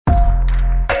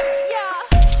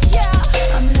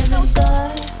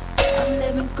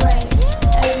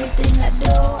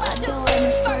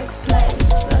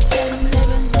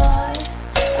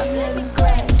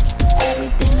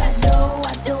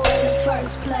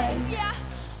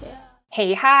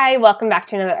Hey, hi, welcome back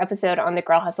to another episode on the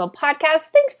Girl Hustle podcast.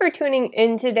 Thanks for tuning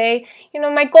in today.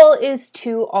 My goal is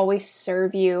to always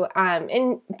serve you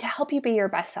and to help you be your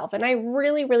best self. And I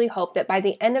really, really hope that by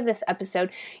the end of this episode,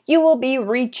 you will be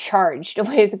recharged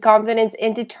with confidence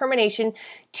and determination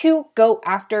to go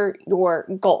after your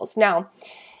goals. Now,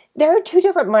 there are two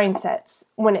different mindsets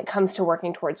when it comes to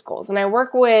working towards goals. And I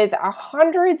work with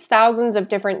hundreds, thousands of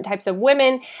different types of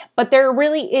women, but there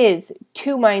really is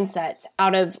two mindsets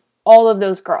out of all of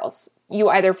those girls. You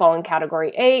either fall in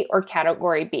category A or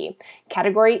category B.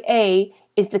 Category A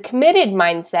is the committed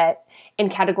mindset,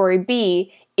 and category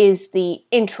B is the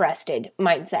interested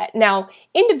mindset. Now,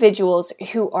 individuals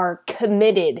who are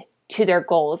committed to their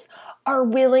goals are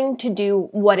willing to do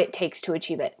what it takes to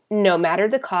achieve it, no matter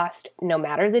the cost, no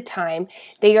matter the time.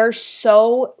 They are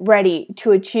so ready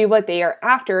to achieve what they are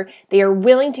after. They are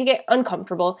willing to get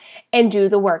uncomfortable and do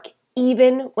the work,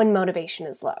 even when motivation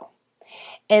is low.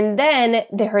 And then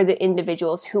there are the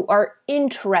individuals who are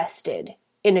interested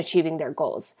in achieving their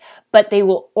goals, but they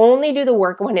will only do the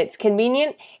work when it's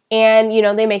convenient and,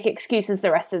 they make excuses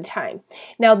the rest of the time.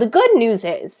 Now, the good news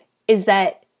is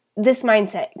that this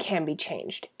mindset can be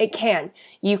changed. It can.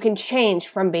 You can change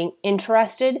from being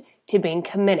interested to being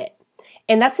committed.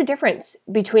 And that's the difference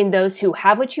between those who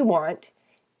have what you want.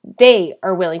 They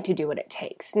are willing to do what it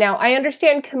takes. Now, I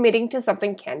understand committing to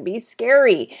something can be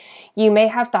scary. You may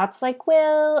have thoughts like,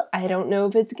 well, I don't know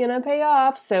if it's going to pay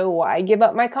off, so why give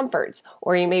up my comforts?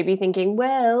 Or you may be thinking,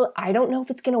 well, I don't know if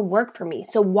it's going to work for me,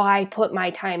 so why put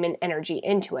my time and energy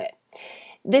into it?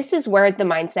 This is where the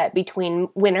mindset between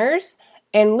winners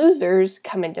and losers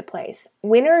come into place.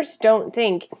 Winners don't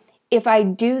think, if I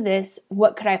do this,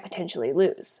 what could I potentially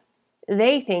lose?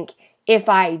 They think, if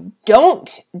I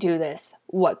don't do this,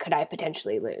 what could I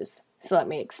potentially lose? So let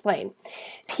me explain.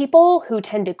 People who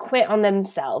tend to quit on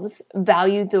themselves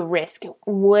value the risk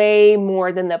way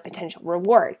more than the potential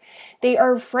reward. They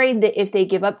are afraid that if they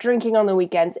give up drinking on the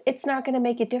weekends, it's not going to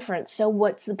make a difference. So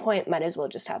what's the point? Might as well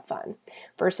just have fun.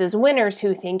 Versus winners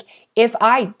who think, if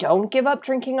I don't give up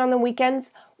drinking on the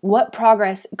weekends, what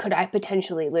progress could I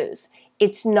potentially lose?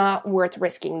 It's not worth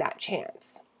risking that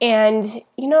chance. And,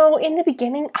 in the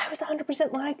beginning, I was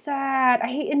 100% like that. I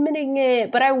hate admitting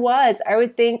it, but I was. I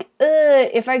would think,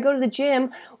 if I go to the gym,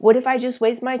 what if I just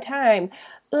waste my time?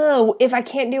 If I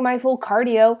can't do my full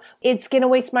cardio, it's going to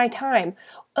waste my time.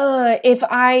 If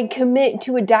I commit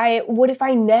to a diet, what if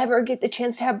I never get the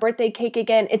chance to have birthday cake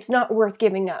again? It's not worth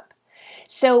giving up.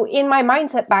 So in my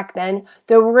mindset back then,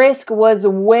 the risk was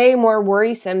way more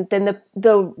worrisome than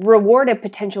the reward of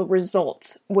potential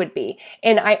results would be.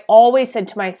 And I always said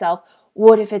to myself,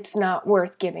 what if it's not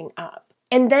worth giving up?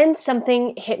 And then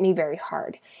something hit me very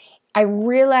hard. I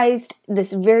realized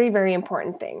this very, very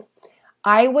important thing.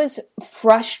 I was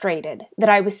frustrated that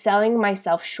I was selling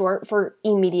myself short for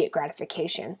immediate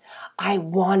gratification. I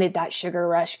wanted that sugar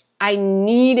rush. I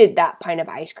needed that pint of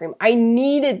ice cream. I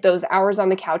needed those hours on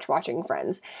the couch watching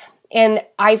Friends. And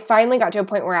I finally got to a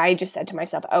point where I just said to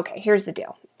myself, okay, here's the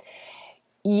deal.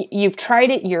 You've tried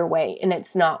it your way and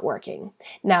it's not working.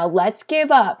 Now let's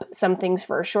give up some things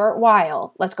for a short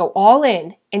while. Let's go all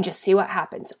in and just see what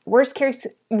happens. Worst case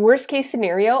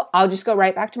scenario, I'll just go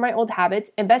right back to my old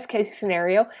habits. And best case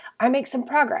scenario, I make some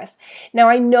progress. Now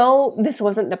I know this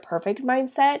wasn't the perfect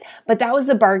mindset, but that was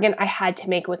the bargain I had to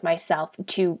make with myself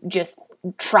to just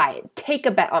try it, take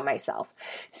a bet on myself.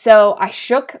 So I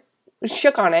shook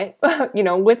on it,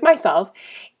 with myself.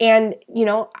 And,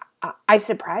 I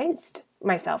surprised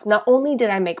myself. Not only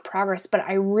did I make progress, but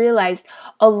I realized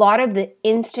a lot of the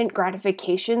instant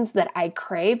gratifications that I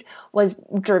craved was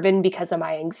driven because of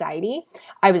my anxiety.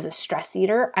 I was a stress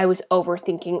eater. I was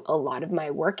overthinking a lot of my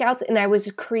workouts, and I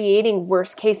was creating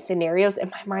worst case scenarios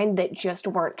in my mind that just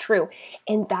weren't true.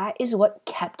 And that is what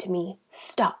kept me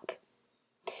stuck.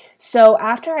 So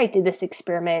after I did this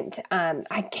experiment,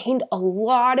 I gained a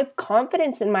lot of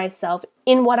confidence in myself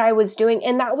in what I was doing.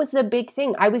 And that was the big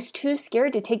thing. I was too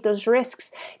scared to take those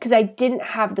risks because I didn't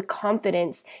have the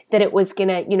confidence that it was going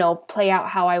to, play out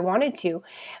how I wanted to.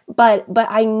 But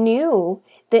I knew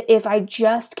that if I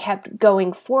just kept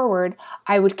going forward,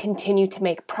 I would continue to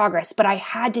make progress. But I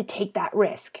had to take that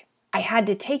risk. I had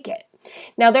to take it.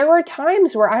 Now, there were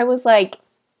times where I was like,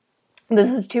 this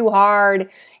is too hard.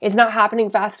 It's not happening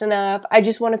fast enough. I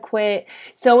just want to quit.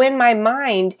 So in my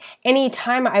mind,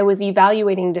 anytime I was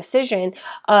evaluating decision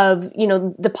of,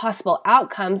 the possible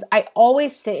outcomes, I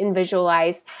always sit and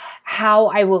visualize how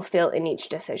I will feel in each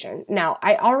decision. Now,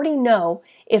 I already know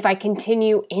if I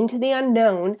continue into the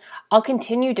unknown, I'll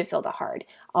continue to feel the hard.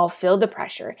 I'll feel the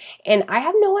pressure. And I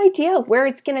have no idea where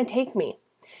it's going to take me.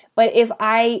 But if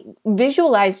I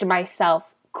visualized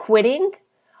myself quitting,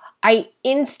 I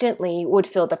instantly would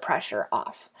feel the pressure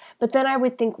off. But then I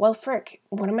would think, well, frick,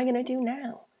 what am I going to do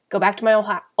now? Go back to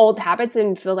my old habits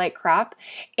and feel like crap?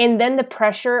 And then the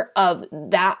pressure of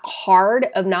that hard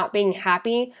of not being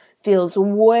happy feels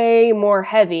way more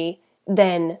heavy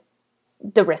than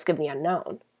the risk of the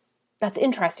unknown. That's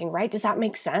interesting, right? Does that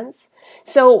make sense?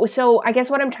 So I guess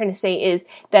what I'm trying to say is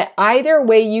that either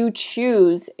way you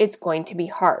choose, it's going to be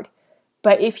hard.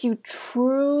 But if you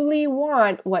truly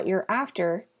want what you're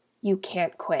after, you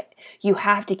can't quit. You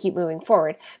have to keep moving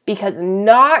forward because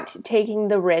not taking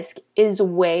the risk is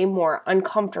way more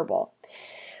uncomfortable.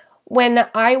 When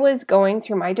I was going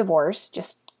through my divorce,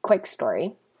 just quick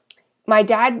story, my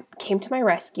dad came to my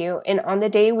rescue, and on the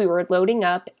day we were loading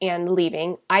up and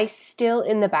leaving, I still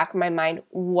in the back of my mind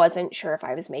wasn't sure if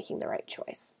I was making the right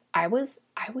choice. I was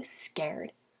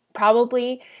scared.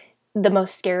 Probably the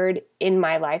most scared in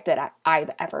my life that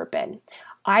I've ever been.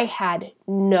 I had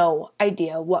no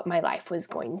idea what my life was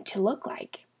going to look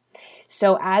like.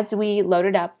 So as we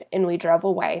loaded up and we drove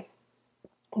away,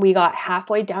 we got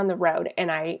halfway down the road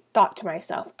and I thought to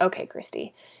myself, okay,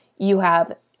 Christy, you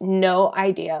have no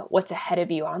idea what's ahead of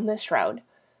you on this road,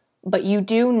 but you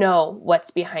do know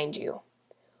what's behind you.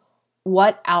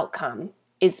 What outcome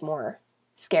is more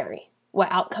scary?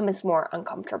 What outcome is more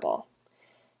uncomfortable?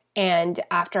 And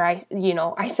after I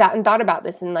sat and thought about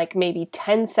this in like maybe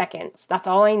 10 seconds, that's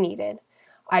all I needed.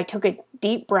 I took a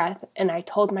deep breath and I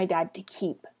told my dad to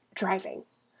keep driving,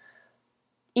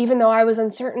 even though I was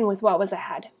uncertain with what was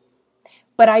ahead.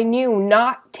 But I knew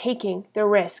not taking the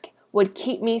risk would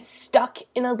keep me stuck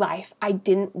in a life I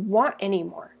didn't want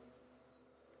anymore.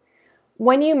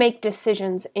 When you make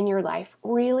decisions in your life,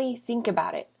 really think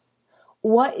about it.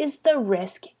 What is the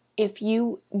risk if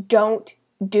you don't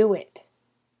do it?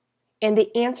 And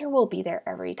the answer will be there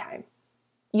every time.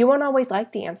 You won't always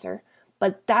like the answer,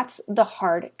 but that's the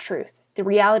hard truth, the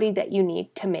reality that you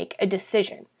need to make a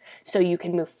decision so you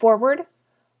can move forward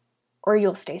or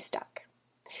you'll stay stuck.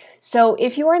 So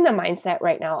if you are in the mindset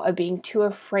right now of being too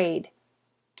afraid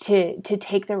to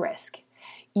take the risk,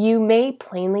 you may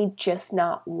plainly just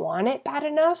not want it bad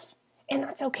enough, and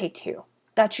that's okay too.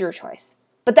 That's your choice.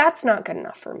 But that's not good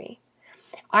enough for me.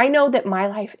 I know that my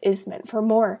life is meant for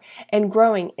more, and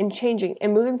growing and changing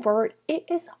and moving forward, it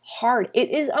is hard. It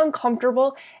is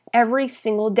uncomfortable every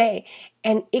single day,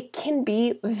 and it can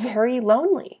be very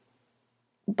lonely,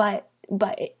 but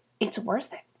it's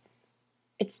worth it.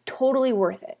 It's totally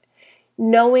worth it.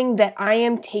 Knowing that I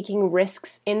am taking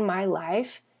risks in my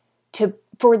life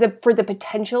for the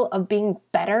potential of being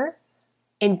better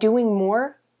and doing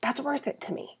more, that's worth it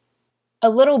to me. A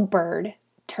little bird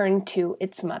turned to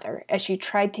its mother as she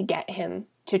tried to get him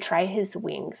to try his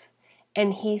wings.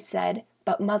 And he said,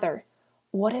 "But mother,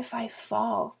 what if I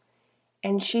fall?"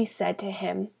 And she said to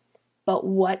him, "But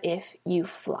what if you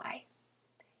fly?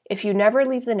 If you never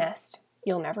leave the nest,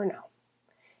 you'll never know.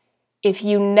 If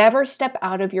you never step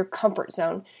out of your comfort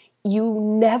zone, you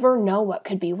never know what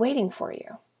could be waiting for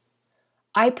you.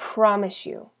 I promise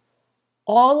you,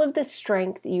 all of the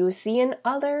strength you see in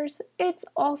others, it's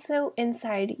also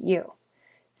inside you.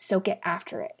 So get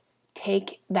after it.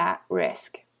 Take that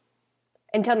risk."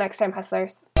 Until next time,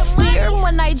 hustlers. Fear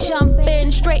when I jump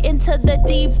in, straight into the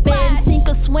deep end. Sink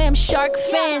or swim, shark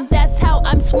fin, that's how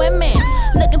I'm swimming.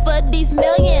 Looking for these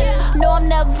millions, no I'm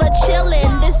never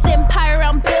chilling. This empire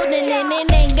I'm building and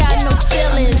it ain't got no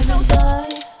ceilings. I'm living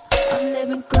good, I'm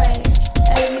living great.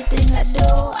 Everything I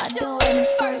do in the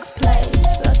first place.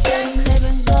 I say I'm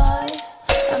living good,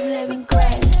 I'm living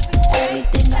great.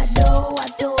 Everything I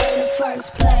do in the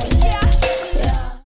first place.